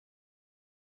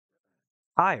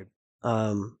Hi,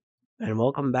 and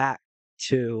welcome back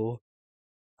to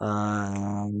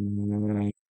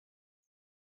um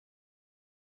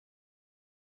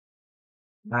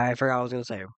I forgot what I was gonna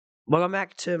say. Welcome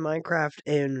back to Minecraft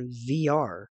in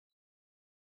VR.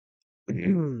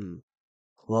 The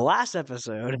last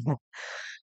episode,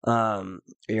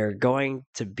 we are going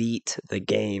to beat the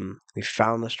game. We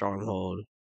found the stronghold.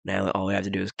 Now all we have to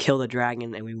do is kill the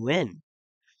dragon and we win.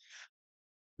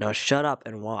 Now shut up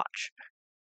and watch.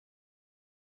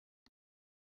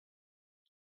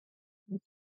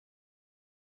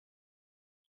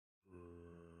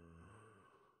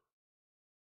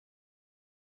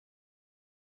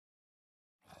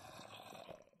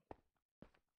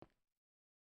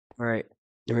 Alright,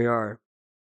 here we are.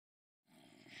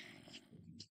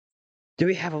 Do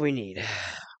we have what we need?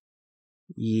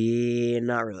 Yeah,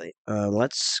 not really.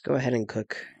 Let's go ahead and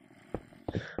cook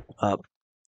up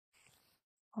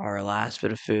our last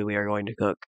bit of food we are going to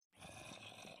cook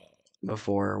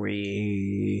before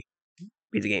we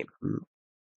beat the game.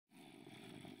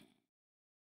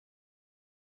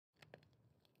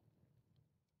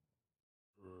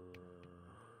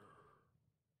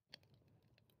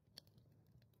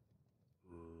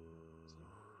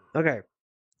 Okay.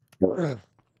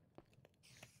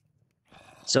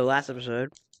 So last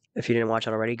episode, if you didn't watch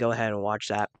it already, go ahead and watch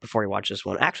that before you watch this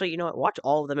one. Actually, you know what? Watch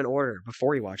all of them in order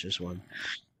before you watch this one,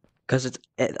 because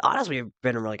it honestly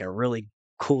been like a really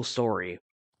cool story.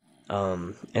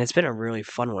 And it's been a really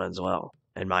fun one as well,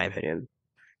 in my opinion.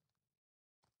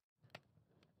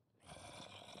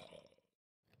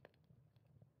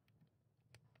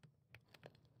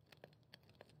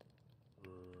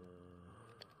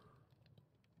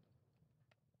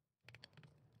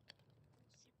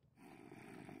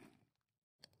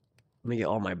 Let me get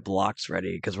all my blocks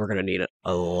ready because we're gonna need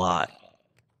a lot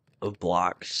of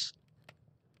blocks.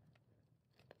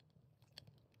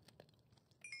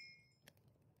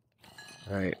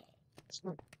 All right.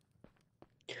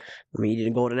 We need a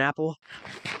golden apple,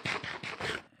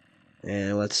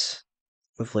 and let's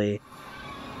hopefully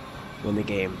win the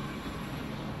game.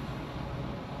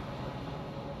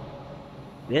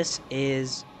 This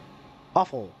is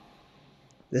awful.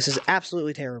 This is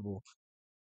absolutely terrible.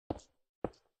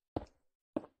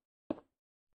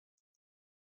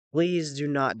 Please do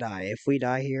not die. If we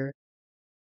die here,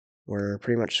 we're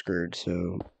pretty much screwed,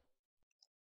 so...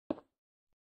 Oh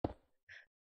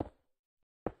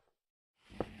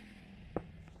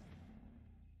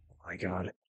my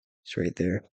god. It's right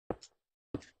there.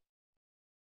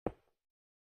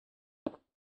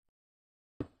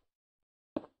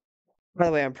 By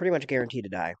the way, I'm pretty much guaranteed to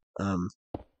die.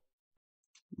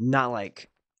 Not like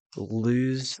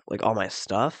lose like all my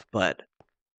stuff, but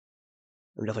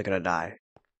I'm definitely gonna die.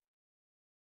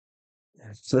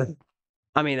 So,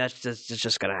 I mean, that's just it's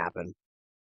just gonna happen.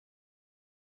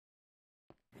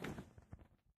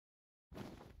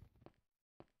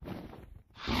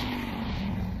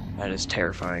 That is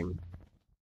terrifying.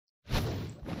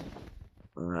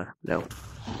 No,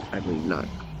 I believe not.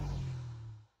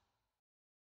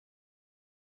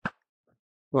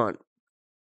 Come on,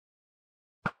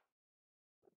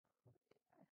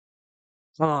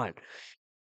 come on.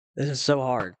 This is so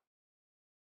hard.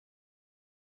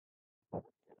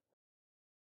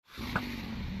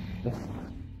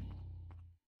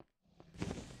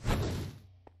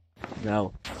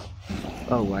 No.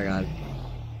 Oh my god.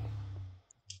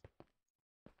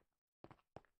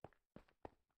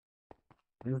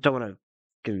 I just don't want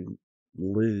to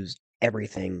lose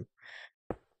everything.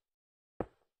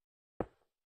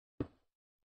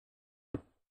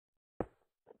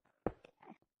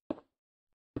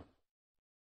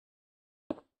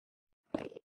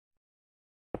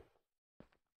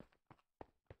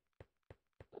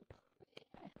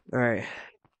 All right.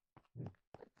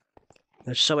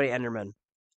 There's so many Endermen.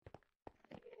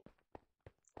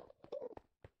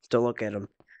 Still look at them,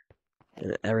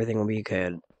 and everything will be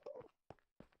good.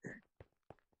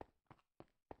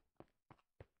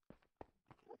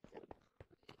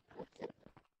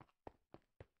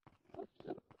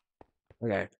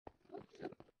 Okay.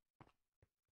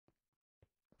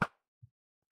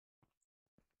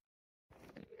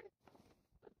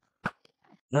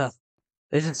 Ugh,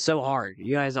 this is so hard.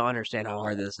 You guys don't understand how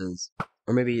hard this is.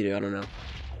 Or maybe you do, I don't know.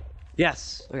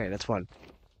 Yes! Okay, that's fun.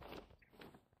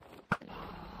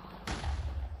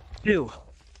 Two.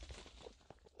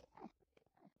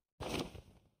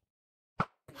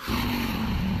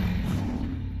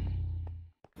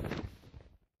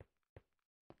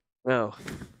 No.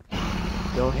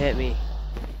 Don't hit me.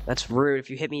 That's rude. If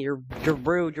you hit me, you're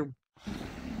rude. You're...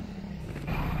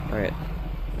 Alright.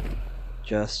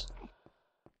 Just...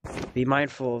 Be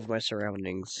mindful of my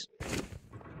surroundings.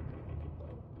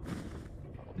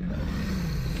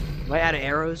 Am I out of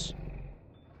arrows?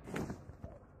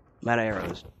 I'm out of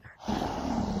arrows.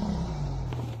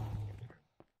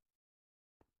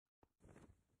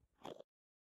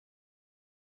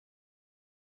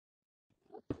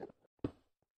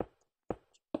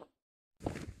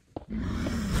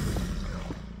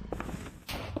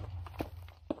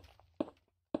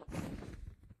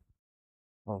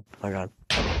 Oh my god.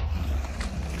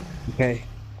 Okay.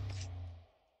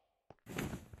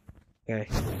 Okay.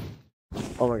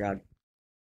 Oh my god.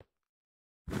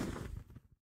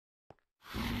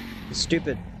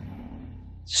 Stupid.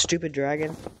 Stupid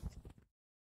dragon.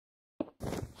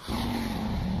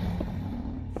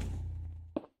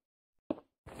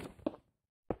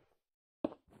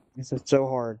 This is so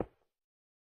hard.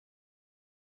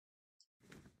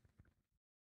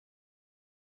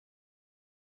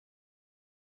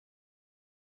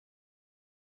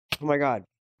 Oh my god.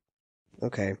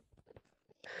 Okay.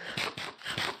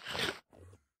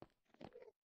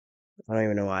 I don't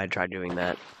even know why I tried doing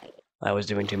that. I was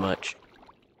doing too much.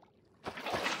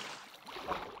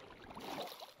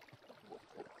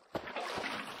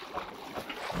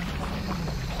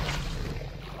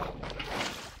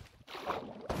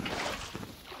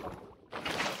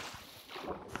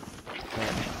 Okay.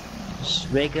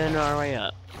 Just making our way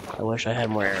up. I wish I had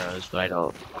more arrows, but I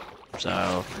don't.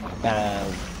 So,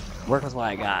 gotta work with what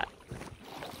I got.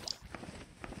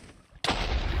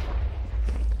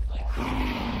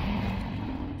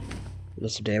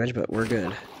 Lots of damage, but we're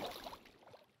good.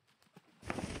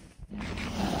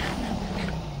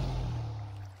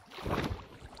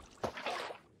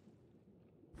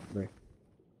 Right.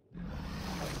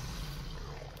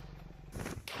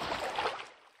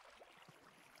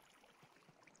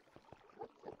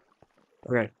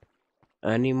 Okay.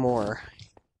 Any more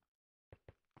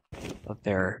up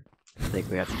there? I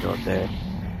think we have to go up there.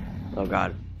 Oh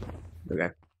god. Okay.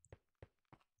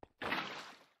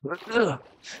 Ugh.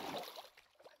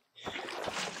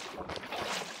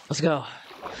 Let's go.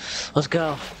 Let's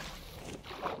go.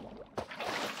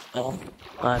 Oh,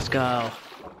 let's go.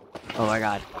 Oh my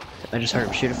god. I just heard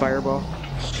him shoot a fireball.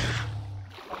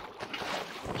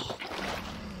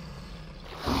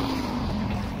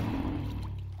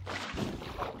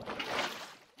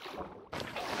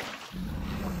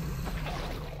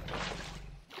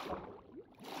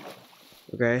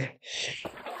 Okay.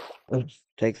 Let's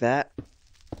take that.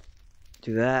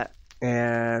 Do that.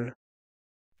 And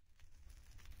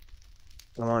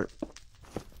come on.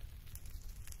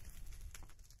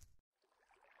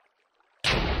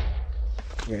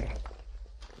 Okay.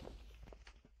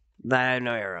 I have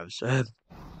no arrows.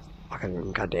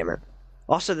 Fucking goddamn it.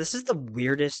 Also, this is the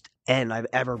weirdest end I've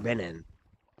ever been in.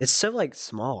 It's so like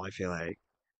small, I feel like.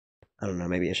 I don't know,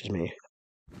 maybe it's just me.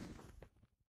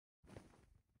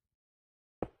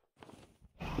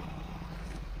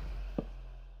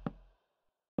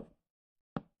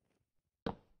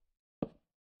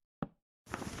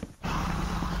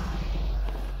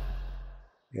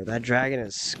 Yeah, that dragon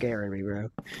is scaring me, bro.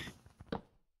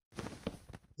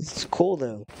 It's cool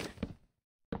though.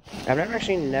 I've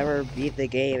never beat the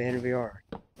game in VR.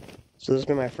 So this has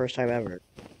been my first time ever.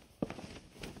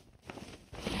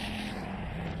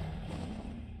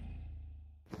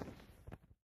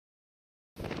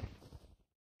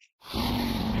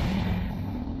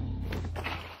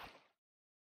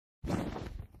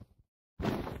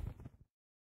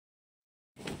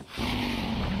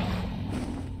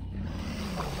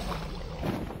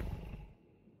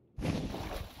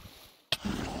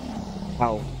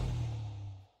 Ow.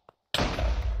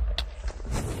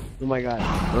 Oh my god.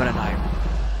 I'm gonna die.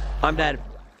 I'm dead.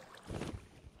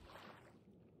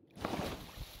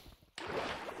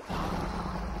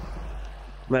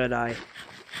 I'm gonna die.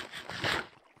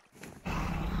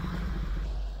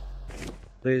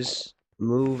 Please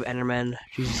move, Enderman.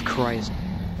 Jesus Christ.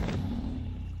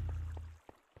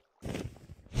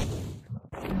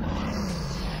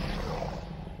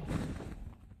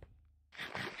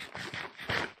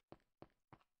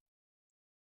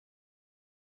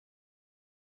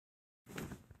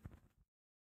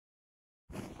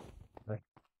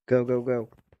 Go, go, go.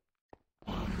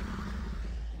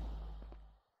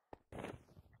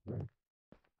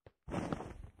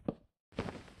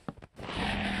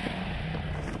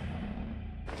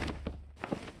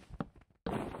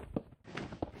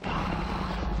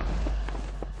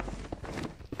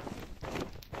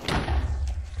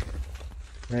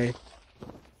 Right.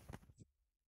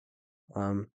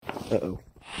 Uh-oh.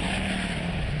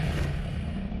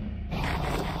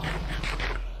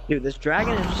 Dude, this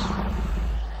dragon is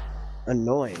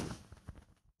annoying.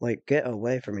 Like, get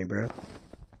away from me, bro.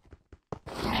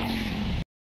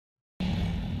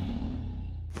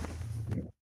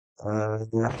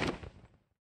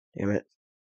 Damn it.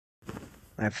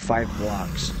 I have 5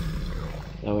 blocks.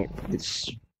 So it's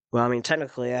well, I mean,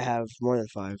 technically, I have more than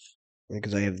 5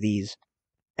 because I have these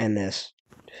and this.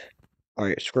 All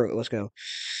right, screw it. Let's go.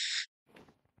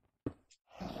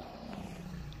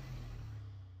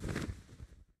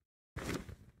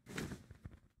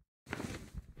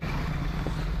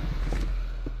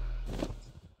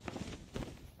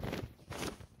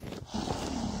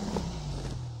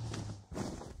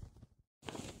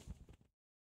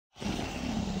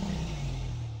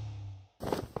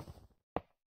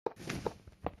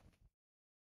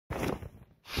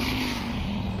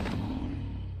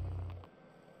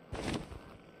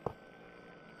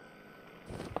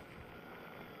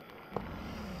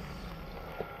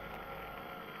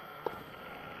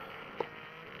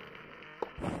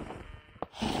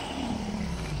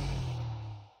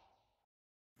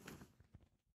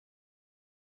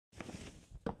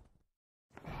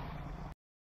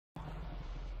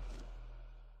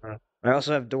 I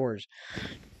also have doors.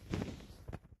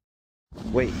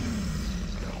 Wait.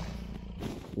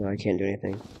 No, I can't do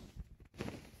anything.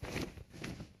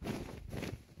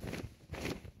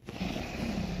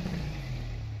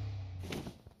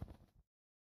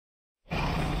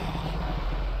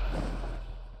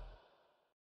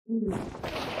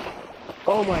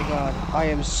 Oh my god, I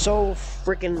am so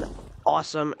freaking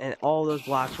awesome, and all those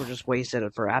blocks were just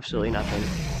wasted for absolutely nothing.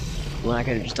 When I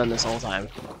could have just done this all the time.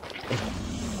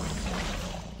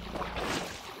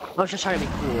 I was just trying to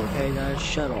be cool, okay, guys?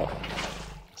 Shut up.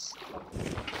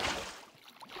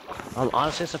 I'm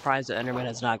honestly surprised that Enderman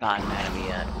has not gotten mad at me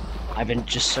yet. I've been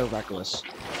just so reckless.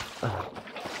 Ugh.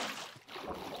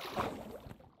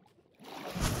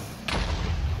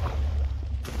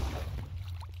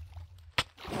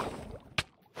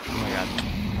 Oh my god.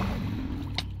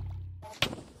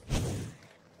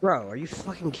 Bro, are you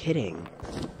fucking kidding?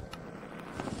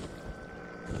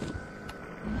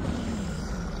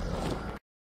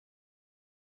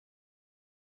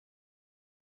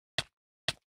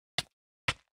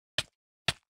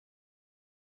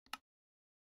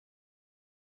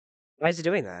 Why is it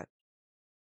doing that?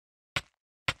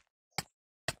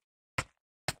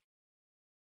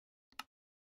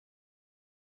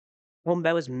 Home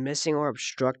bed was missing or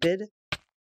obstructed?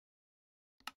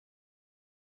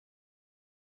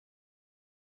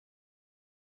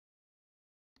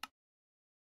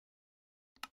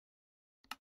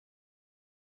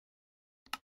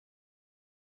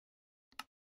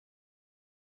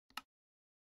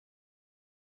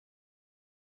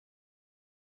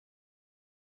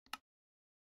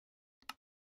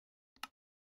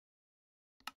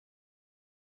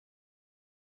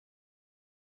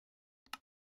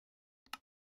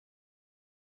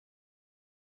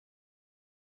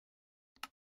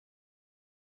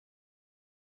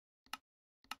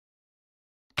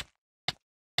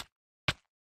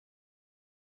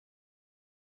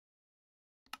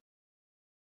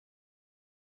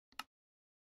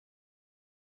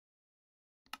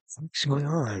 What's going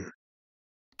on?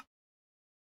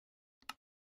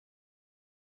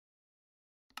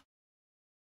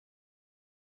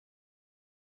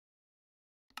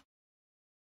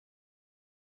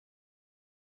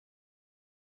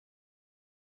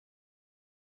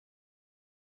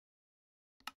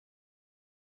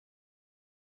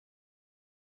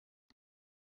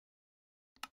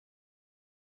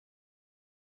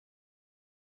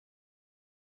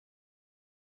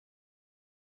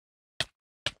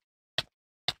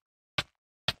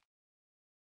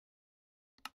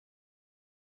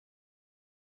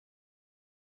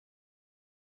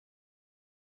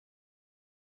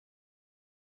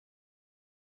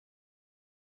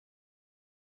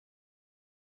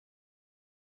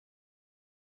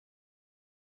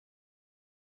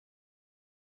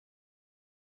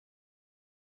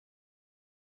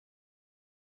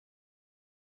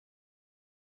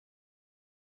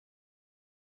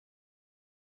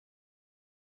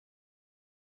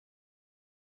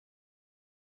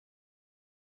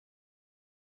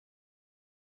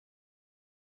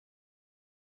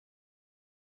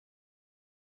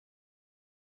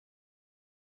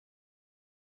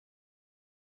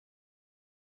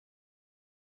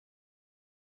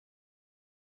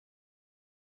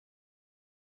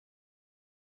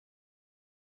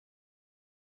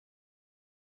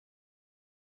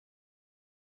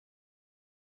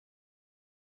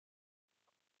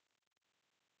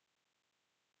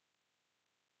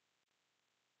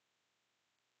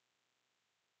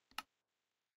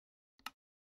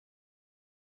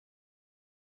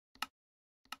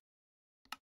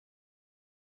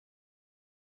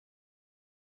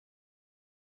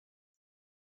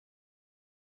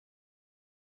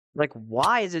 Like,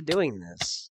 why is it doing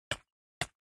this?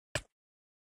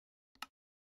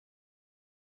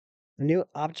 New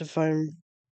Optifine.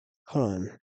 Hold on.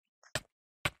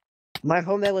 My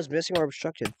home bed was missing or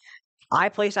obstructed. I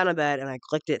placed on a bed and I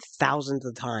clicked it thousands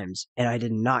of times and I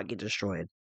did not get destroyed.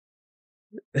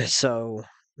 So,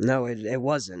 no, it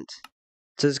wasn't.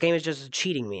 So this game is just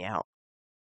cheating me out.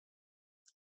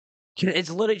 It's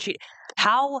literally cheating.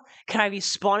 How can I be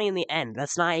spawning in the end?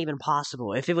 That's not even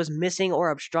possible. If it was missing or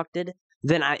obstructed,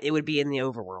 then it would be in the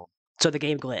overworld. So the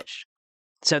game glitched.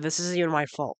 So this isn't even my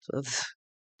fault.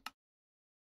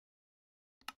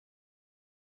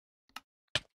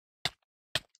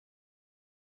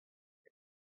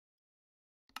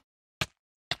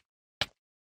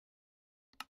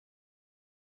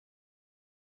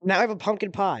 Now I have a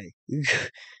pumpkin pie.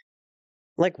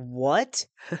 Like, what?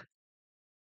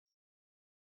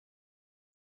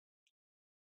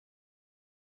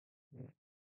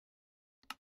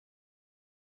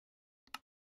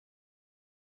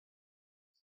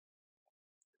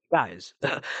 Guys,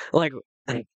 like,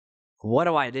 what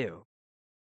do I do?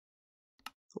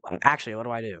 Actually, what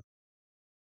do I do?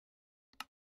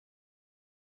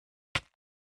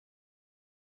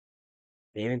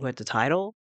 Even quit the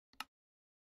title?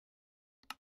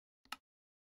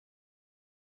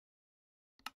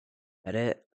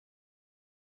 Edit.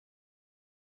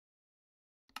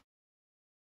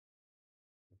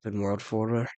 Open world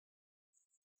folder.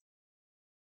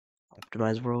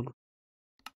 Optimize world.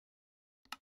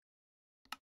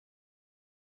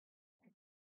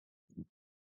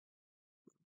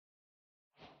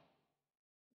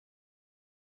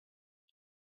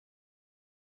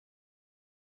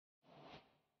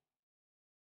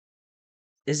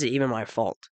 Is it even my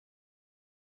fault?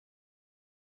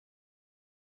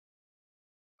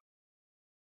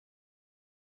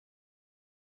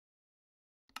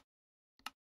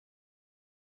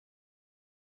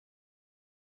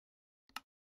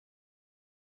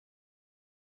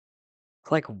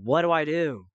 Like, what do I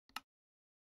do?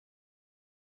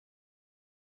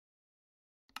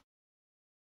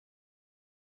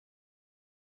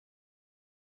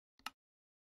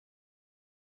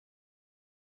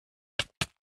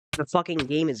 The fucking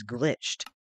game is glitched.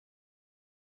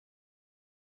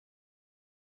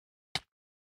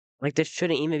 Like, this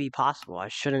shouldn't even be possible. I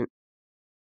shouldn't.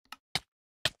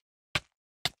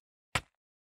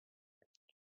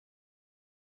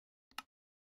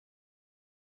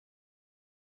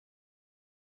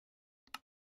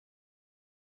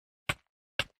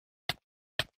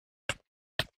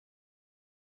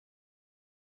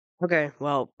 Okay,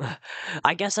 well,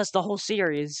 I guess that's the whole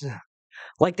series.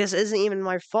 Like, this isn't even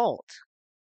my fault.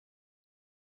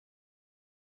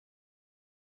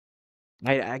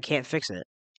 I can't fix it.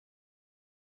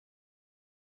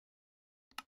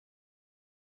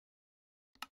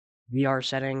 VR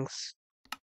settings,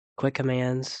 quick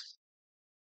commands.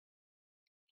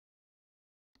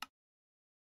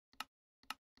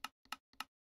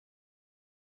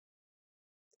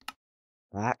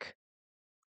 Back.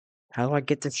 How do I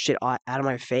get this shit out of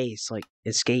my face? Like,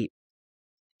 escape.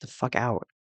 Get the fuck out.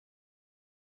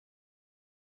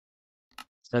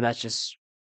 So that's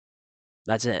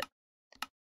it.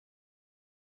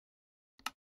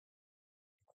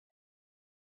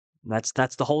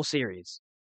 That's the whole series.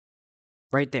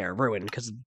 Right there, ruined because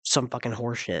of some fucking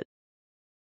horseshit.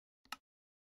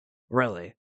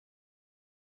 Really.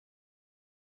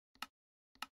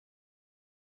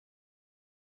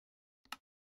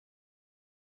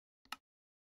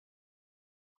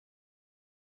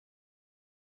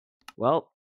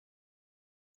 Well,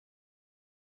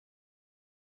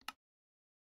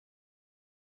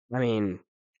 I mean,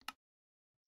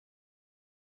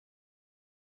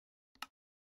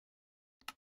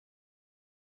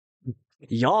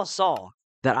 y'all saw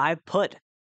that I put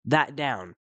that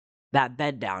down, that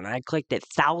bed down, and I clicked it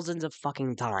thousands of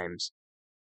fucking times.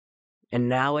 And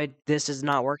now this is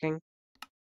not working.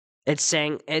 It's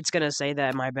gonna say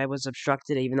that my bed was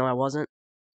obstructed even though I wasn't.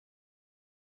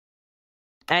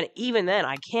 And even then,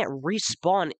 I can't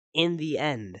respawn in the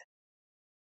end.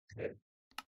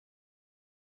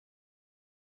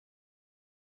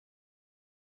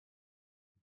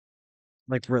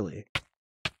 Like, really.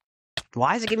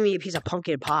 Why is it giving me a piece of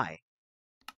pumpkin pie?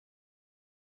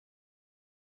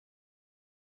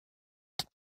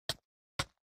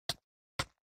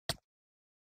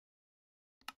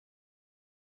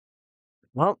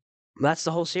 Well, that's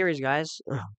the whole series, guys.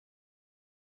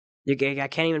 I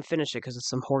can't even finish it because it's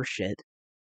some horse shit.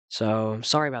 So,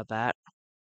 sorry about that.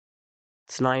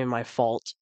 It's not even my fault.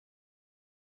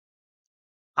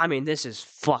 I mean, this is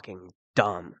fucking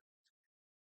dumb.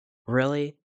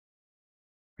 Really?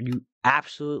 Are you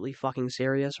absolutely fucking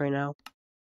serious right now?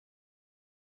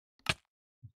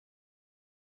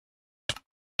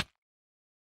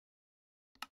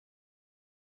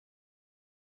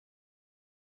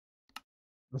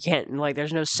 You can't, like,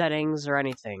 there's no settings or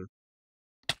anything.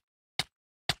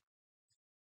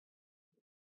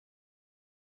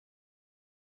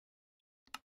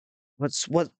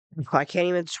 What? I can't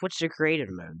even switch to creative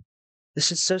mode.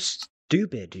 This is so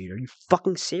stupid, dude. Are you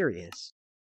fucking serious?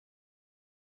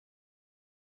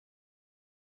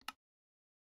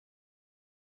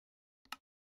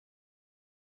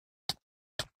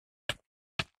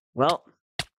 Well,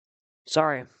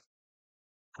 sorry.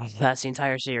 That's the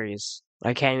entire series.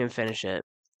 I can't even finish it.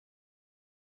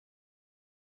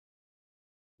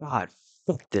 God,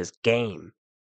 fuck this game.